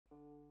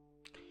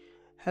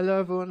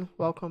Hello everyone,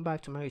 welcome back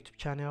to my YouTube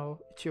channel.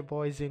 It's your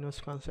boy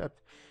Xenos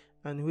Concept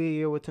and we're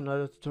here with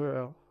another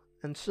tutorial.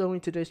 And so in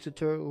today's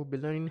tutorial we'll be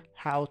learning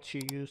how to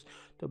use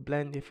the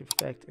blend if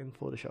effect in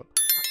Photoshop.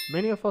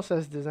 Many of us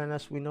as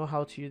designers we know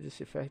how to use this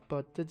effect,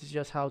 but this is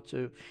just how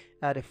to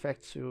add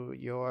effect to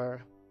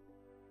your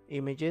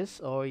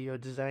images or your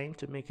design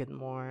to make it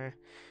more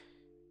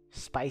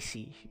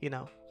spicy,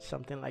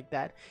 something like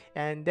that.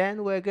 And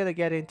then we're gonna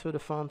get into the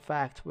fun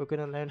fact. We're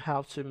gonna learn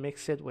how to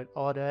mix it with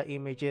other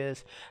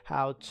images,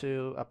 how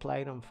to apply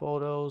it on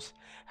photos,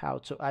 how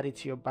to add it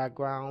to your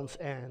backgrounds,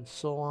 and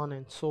so on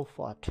and so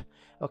forth.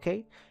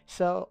 Okay,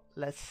 so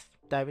let's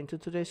dive into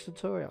today's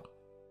tutorial.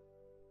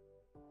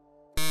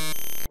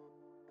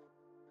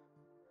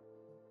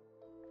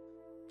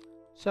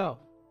 So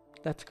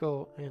let's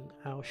go and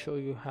I'll show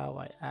you how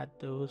I add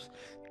those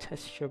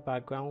texture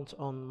backgrounds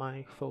on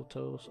my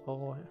photos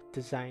or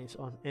designs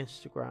on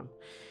Instagram.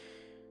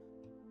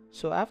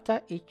 So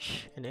after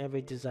each and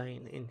every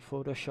design in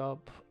Photoshop,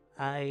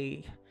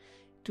 I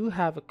do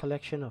have a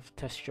collection of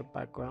texture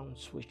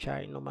backgrounds which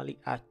I normally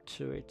add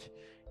to it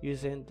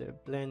using the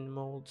blend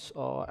modes,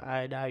 or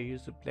either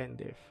use the blend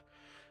diff.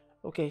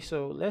 Okay,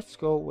 so let's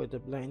go with the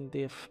blend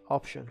diff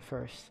option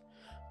first.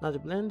 Now the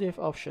blend diff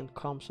option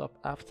comes up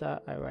after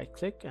I right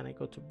click and I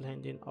go to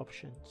blending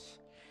options,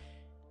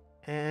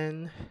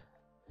 and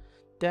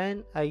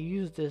then I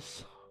use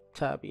this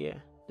tab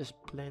here, this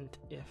blend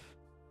diff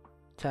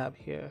tab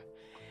here,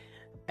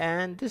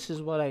 and this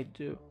is what I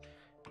do.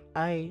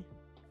 I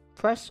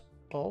press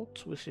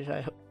Alt, which is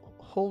I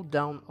hold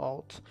down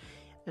Alt,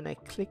 and I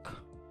click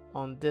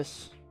on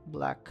this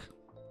black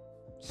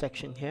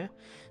section here.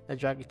 I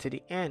drag it to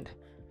the end,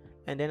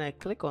 and then I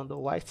click on the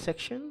white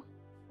section,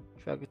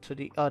 drag it to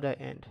the other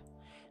end.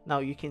 Now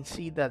you can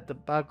see that the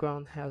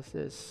background has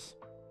this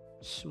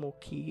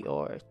smoky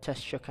or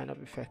texture kind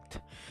of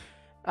effect.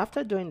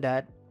 After doing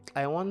that,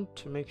 I want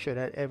to make sure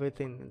that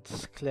everything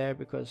is clear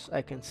because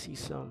I can see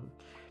some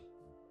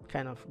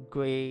kind of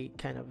gray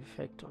kind of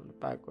effect on the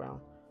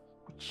background,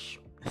 which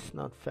is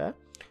not fair.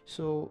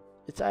 So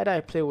it's either I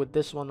play with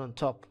this one on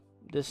top,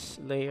 this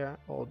layer,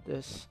 or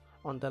this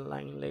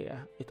underlying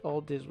layer. It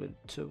all deals with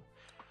two.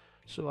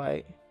 So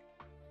I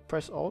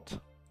press Alt,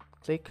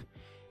 click,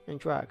 and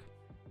drag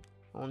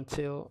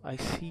until I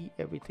see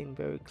everything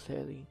very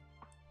clearly.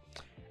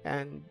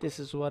 And this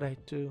is what I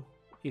do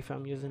if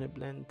I'm using a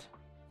blend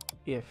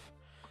if.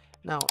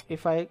 Now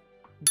if I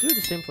do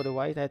the same for the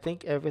white, I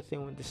think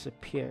everything will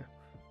disappear,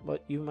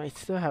 but you might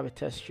still have a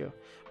texture,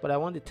 but I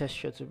want the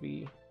texture to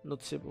be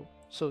noticeable.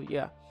 So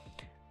yeah,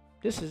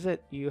 this is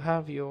it. You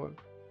have your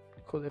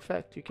cool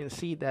effect. You can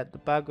see that the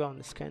background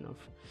is kind of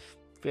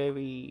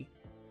very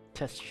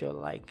texture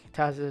like. It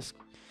has this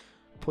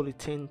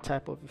polythene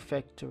type of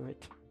effect to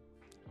it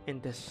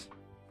in this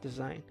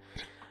design.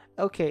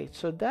 Okay,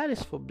 so that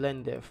is for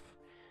blend diff.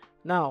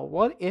 Now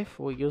what if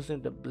we're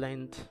using the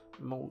blend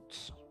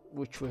modes,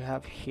 which we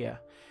have here?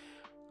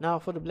 Now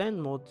for the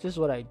blend mode, this is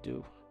what I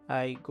do.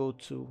 I go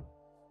to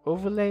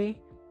overlay.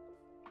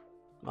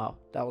 Wow,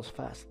 that was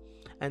fast.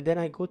 And then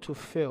I go to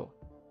fill,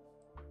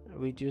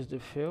 reduce the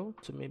fill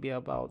to maybe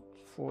about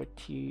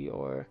 40,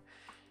 or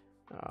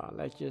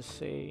let's just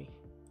say,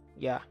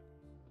 yeah,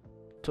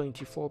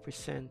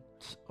 24%,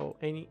 or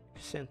any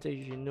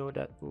percentage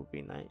that will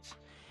be nice.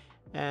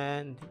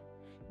 And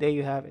there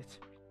you have it.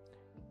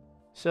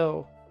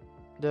 So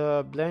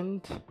the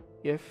blend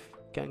if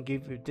can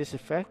give you this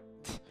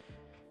effect,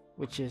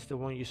 which is the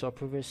one you saw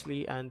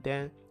previously, and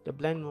then the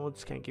blend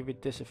modes can give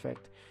it this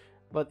effect.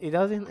 But it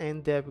doesn't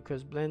end there,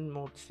 because blend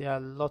modes, there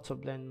are lots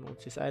of blend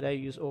modes. It's either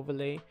you use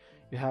overlay,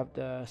 you have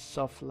the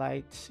soft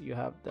light, you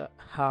have the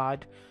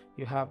hard,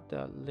 you have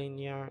the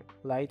linear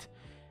light,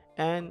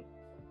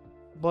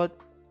 but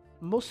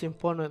most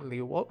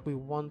importantly, what we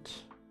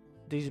want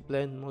these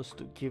blend modes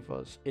to give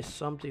us is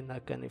something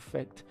that can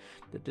affect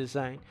the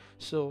design.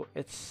 So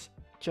it's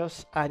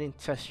just adding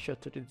texture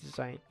to the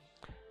design,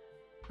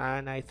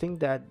 and I think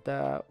that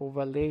the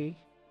overlay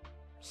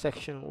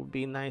section would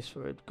be nice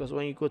for it, because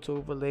when you go to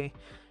overlay,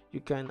 you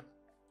can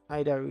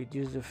either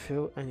reduce the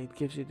fill and it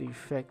gives you the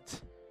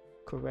effect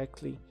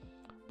correctly,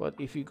 but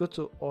if you go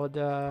to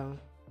other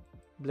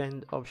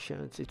blend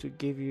options, it will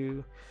give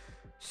you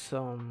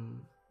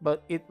some,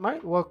 but it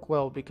might work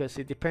well because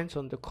it depends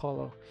on the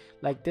color.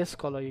 Like this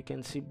color, you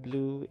can see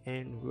blue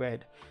and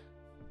red,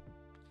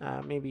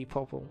 maybe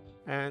purple,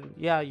 and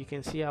yeah, you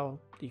can see how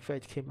the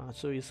effect came out.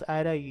 So it's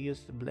either you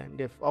use the blend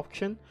diff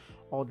option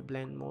or the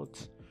blend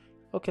modes.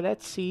 Okay,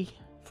 let's see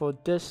for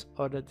this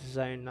other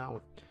design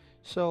now.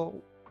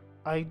 So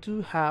I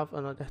do have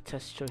another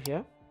texture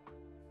here,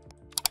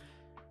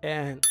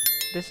 and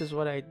this is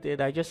what I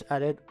did. I just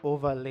added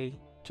overlay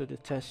to the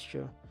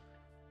texture,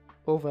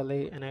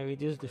 overlay, and I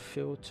reduced the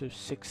fill to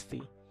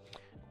 60.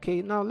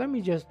 Okay, now let me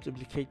just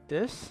duplicate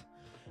this,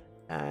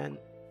 and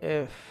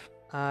if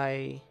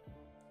I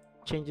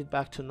change it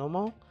back to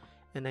normal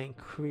and I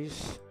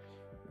increase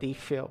the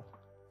fill,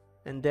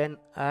 and then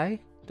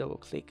I double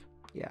click,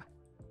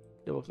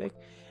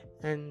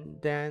 and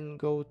then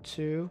go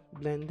to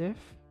blend diff,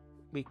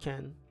 we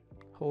can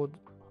hold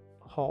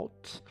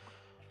Alt,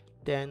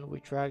 then we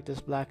drag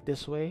this black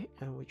this way,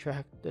 and we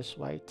drag this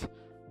white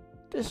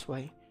this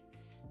way,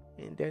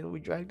 and then we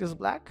drag this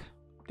black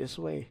this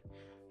way.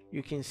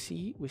 You can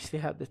see we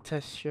still have the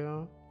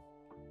texture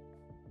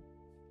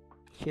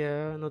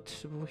here,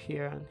 noticeable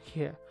here and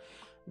here,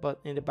 but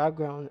in the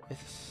background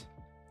it's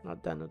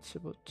not that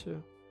noticeable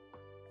too.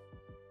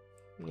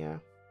 Yeah,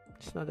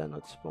 it's not that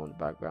noticeable in the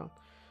background.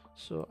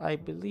 So I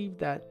believe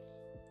that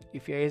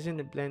if you're using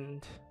the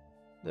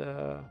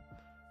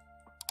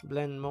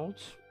blend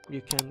mode,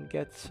 you can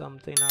get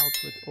something out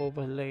with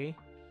overlay,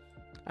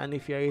 and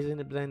if you're using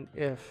the blend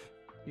if,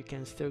 you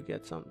can still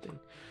get something.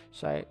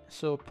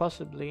 So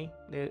possibly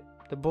the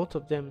both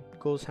of them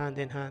goes hand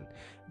in hand.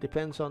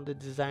 Depends on the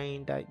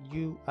design that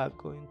you are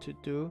going to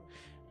do,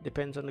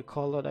 depends on the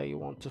color that you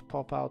want to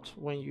pop out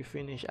when you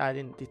finish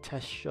adding the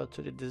texture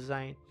to the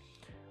design.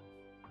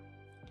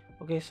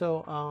 Okay,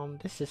 so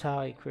this is how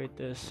I create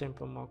the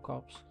simple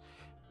mockups.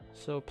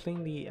 So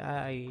plainly,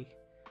 I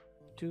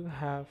do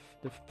have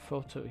the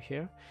photo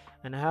here,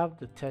 and I have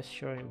the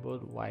texture in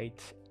both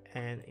white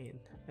and in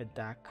a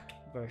dark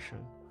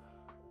version.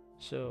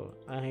 So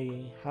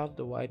I have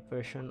the white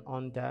version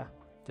under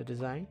the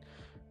design,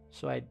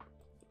 so I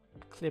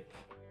clip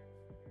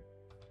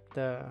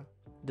the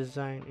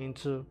design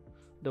into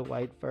the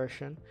white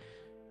version,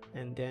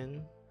 and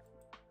then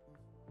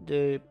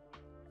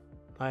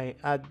I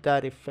add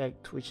that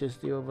effect, which is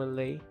the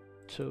overlay,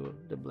 to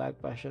the black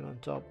version on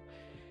top.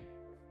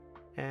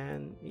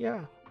 And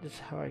yeah, this is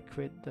how I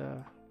create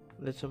the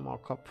little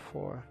markup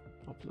for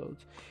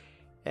uploads.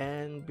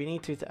 And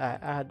beneath it, I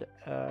add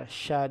a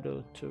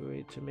shadow to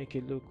it to make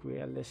it look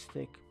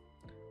realistic.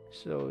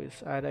 So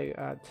it's either you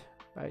add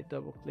by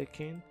double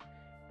clicking,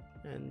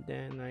 and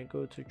then I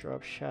go to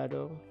drop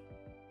shadow.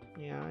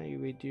 Yeah, you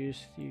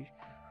reduce the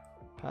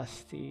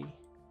opacity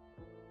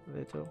a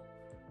little.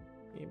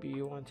 Maybe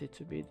you want it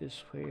to be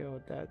this way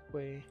or that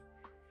way.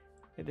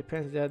 It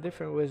depends. There are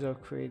different ways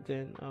of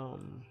creating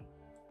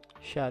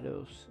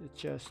shadows.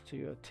 It's just to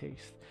your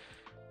taste.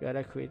 You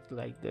either create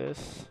like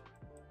this,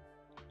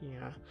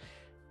 yeah,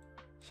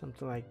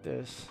 something like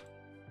this.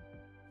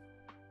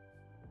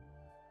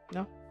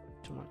 No,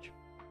 too much.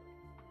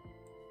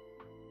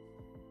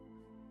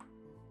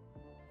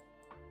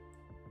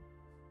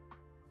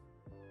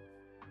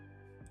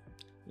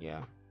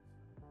 Yeah,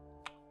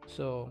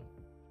 so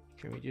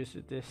you can reduce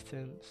the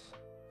distance,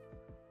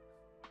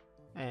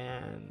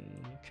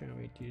 and you can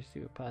reduce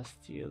the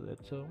opacity a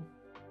little.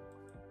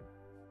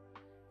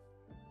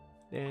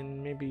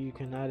 Then maybe you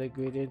can add a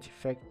gradient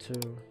effect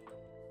to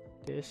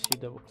this. You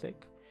double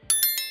click,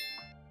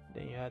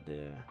 then you add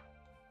the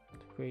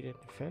gradient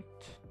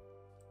effect.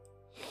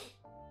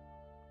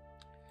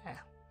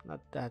 Not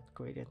that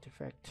gradient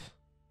effect.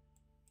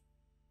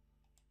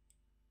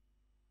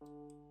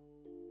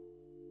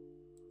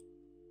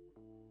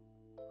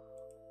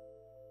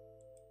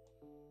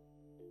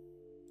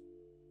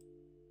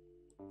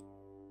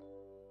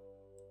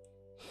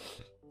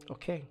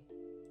 Okay,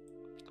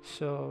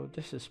 so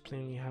this is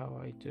plainly how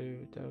I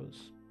do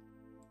those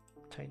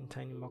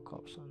tiny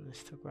mockups on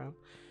Instagram.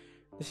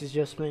 This is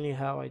just plainly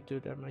how I do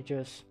them. I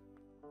just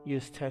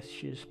use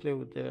textures, play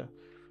with the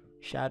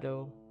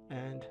shadow,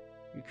 and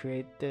you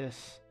create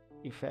this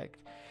effect.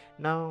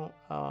 Now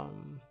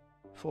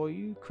for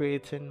you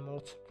creating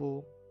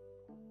multiple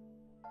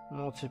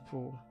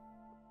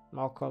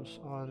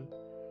markups on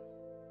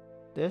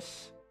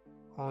this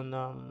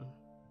on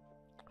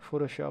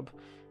Photoshop,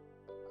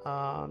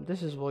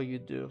 this is what you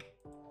do.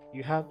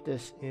 You have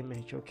this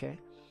image, okay,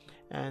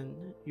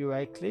 and you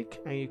right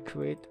click and you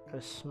create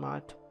a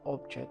smart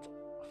object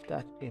of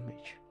that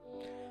image.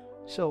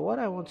 So what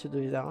I want to do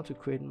is I want to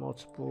create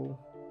multiple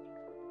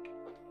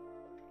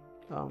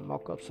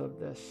mockups of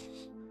this.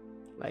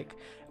 Like,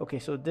 okay,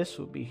 so this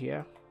will be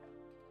here.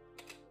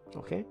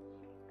 Okay,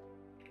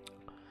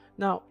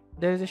 now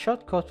there's a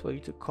shortcut for you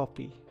to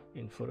copy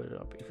in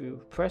Photoshop. If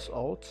you press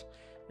Alt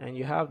and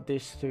you have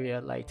this three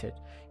highlighted,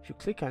 if you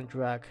click and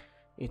drag,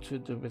 it will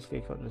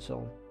duplicate on its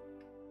own.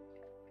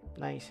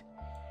 Nice,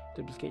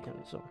 duplicate on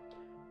its own.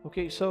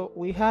 Okay, so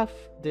we have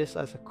this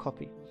as a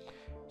copy.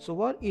 So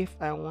what if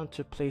I want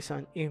to place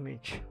an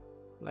image,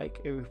 like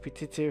a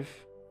repetitive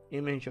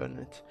image on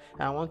it?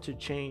 I want to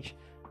change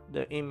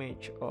the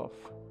image of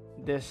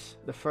this,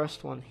 the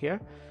first one here,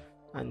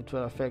 and it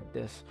will affect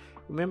this.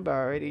 Remember,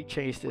 I already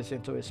changed this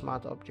into a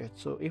smart object.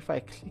 So if I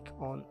click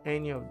on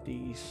any of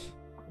these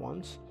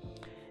ones,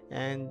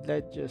 and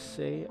let's just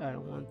say I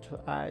want to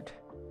add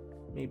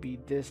maybe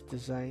this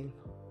design,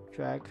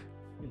 drag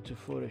into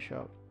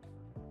Photoshop.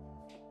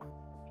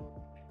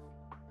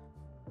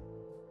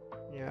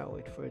 Yeah,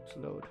 wait for it to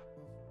load.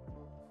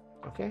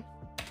 Okay,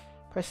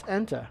 press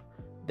enter,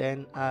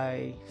 then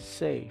I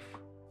save,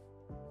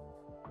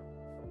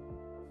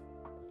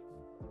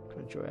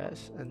 Ctrl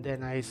S, and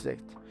then I exit.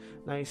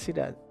 Now you see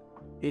that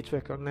it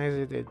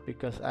recognizes it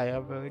because I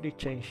have already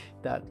changed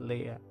that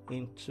layer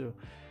into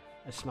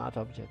a smart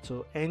object.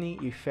 So any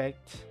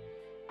effect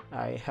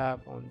I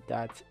have on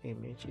that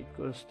image, it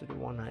goes to the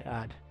one I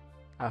add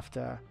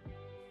after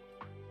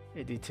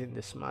editing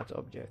the smart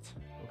object.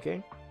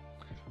 Okay,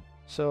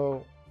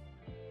 so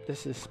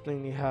this is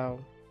plainly how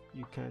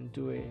you can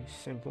do a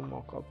simple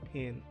mockup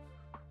in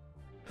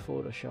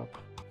Photoshop.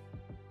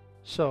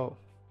 So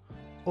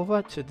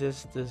over to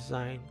this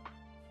design,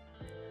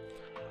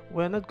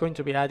 we're not going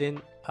to be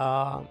adding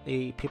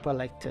a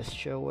paper-like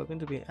texture. We're going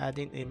to be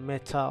adding a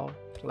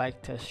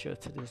metal-like texture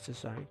to this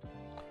design.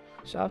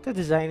 So after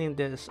designing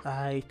this,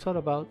 I thought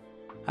about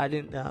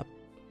adding a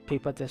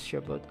paper texture,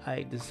 but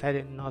I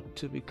decided not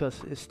to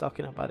because it's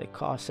talking about a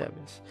car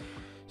service.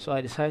 So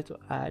I decided to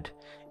add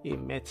a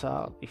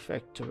metal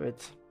effect to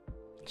it.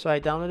 So I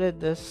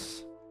downloaded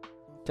this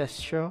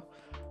texture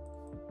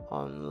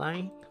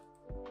online.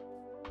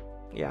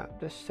 Yeah,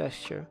 this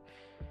texture,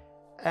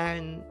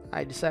 and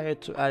I decided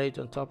to add it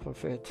on top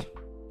of it.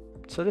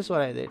 So this is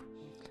what I did.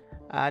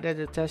 I added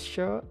the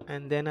texture,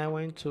 and then I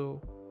went to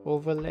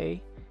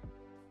overlay,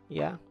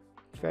 yeah,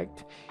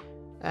 effect,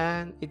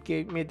 and it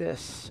gave me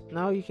this.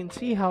 Now you can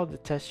see how the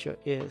texture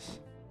is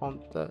on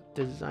the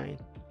design.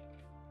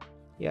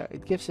 Yeah,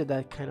 it gives it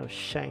that kind of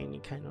shiny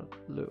kind of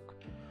look.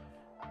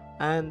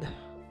 And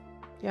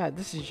yeah,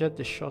 this is just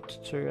the short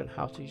tutorial on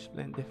how to use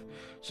Blendif.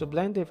 So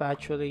Blendif,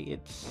 actually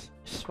it's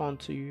fun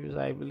to use.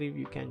 I believe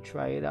you can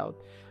try it out.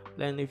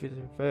 Blendif is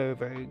a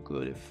very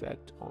good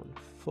effect on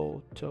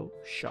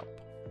Photoshop.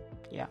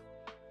 Yeah.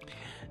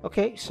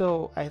 Okay,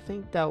 so I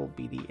think that will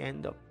be the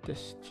end of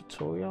this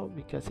tutorial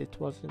because it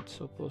wasn't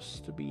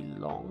supposed to be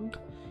long.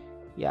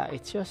 Yeah,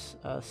 it's just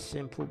a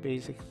simple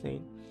basic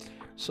thing.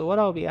 So what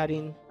I'll be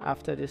adding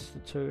after this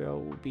tutorial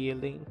will be a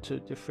link to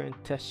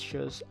different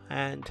textures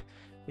and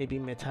maybe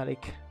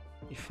metallic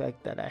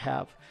effect that I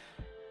have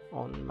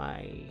on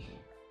my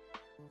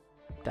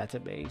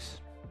database,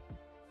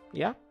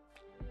 yeah,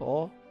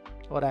 or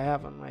what I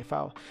have on my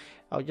file.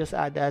 I'll just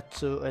add that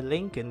to a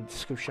link in the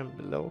description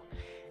below.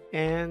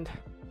 And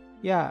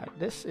yeah,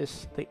 this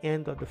is the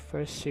end of the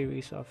first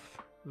series of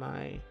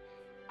my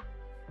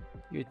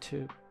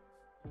YouTube.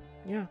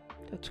 Yeah,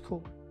 that's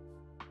cool.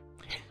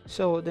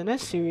 So the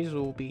next series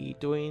will be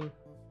doing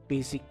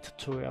basic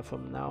tutorial.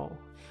 From now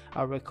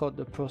I'll record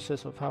the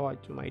process of how I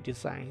do my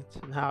designs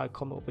and how I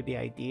come up with the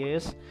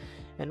ideas,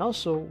 and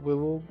also we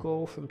will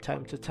go from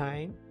time to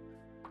time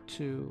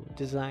to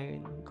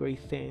design great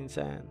things,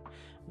 and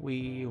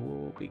we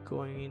will be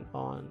going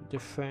on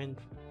different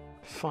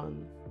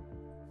fun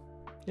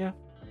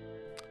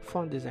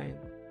design.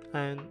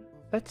 And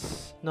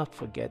let's not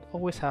forget,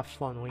 always have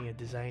fun when you're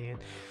designing.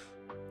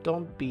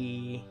 Don't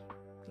be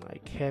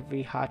like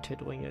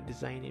heavy-hearted when you're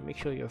designing. Make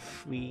sure you're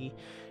free,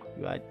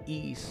 you're at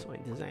ease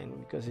when designing,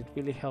 because it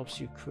really helps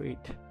you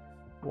create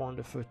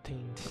wonderful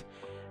things.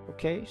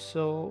 Okay,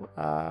 so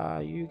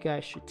you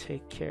guys should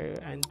take care,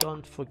 and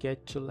don't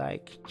forget to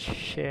like,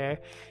 share,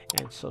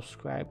 and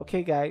subscribe.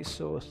 Okay guys,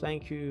 so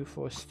thank you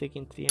for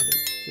sticking to the end of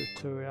the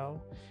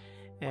tutorial,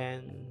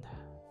 and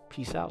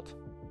peace out.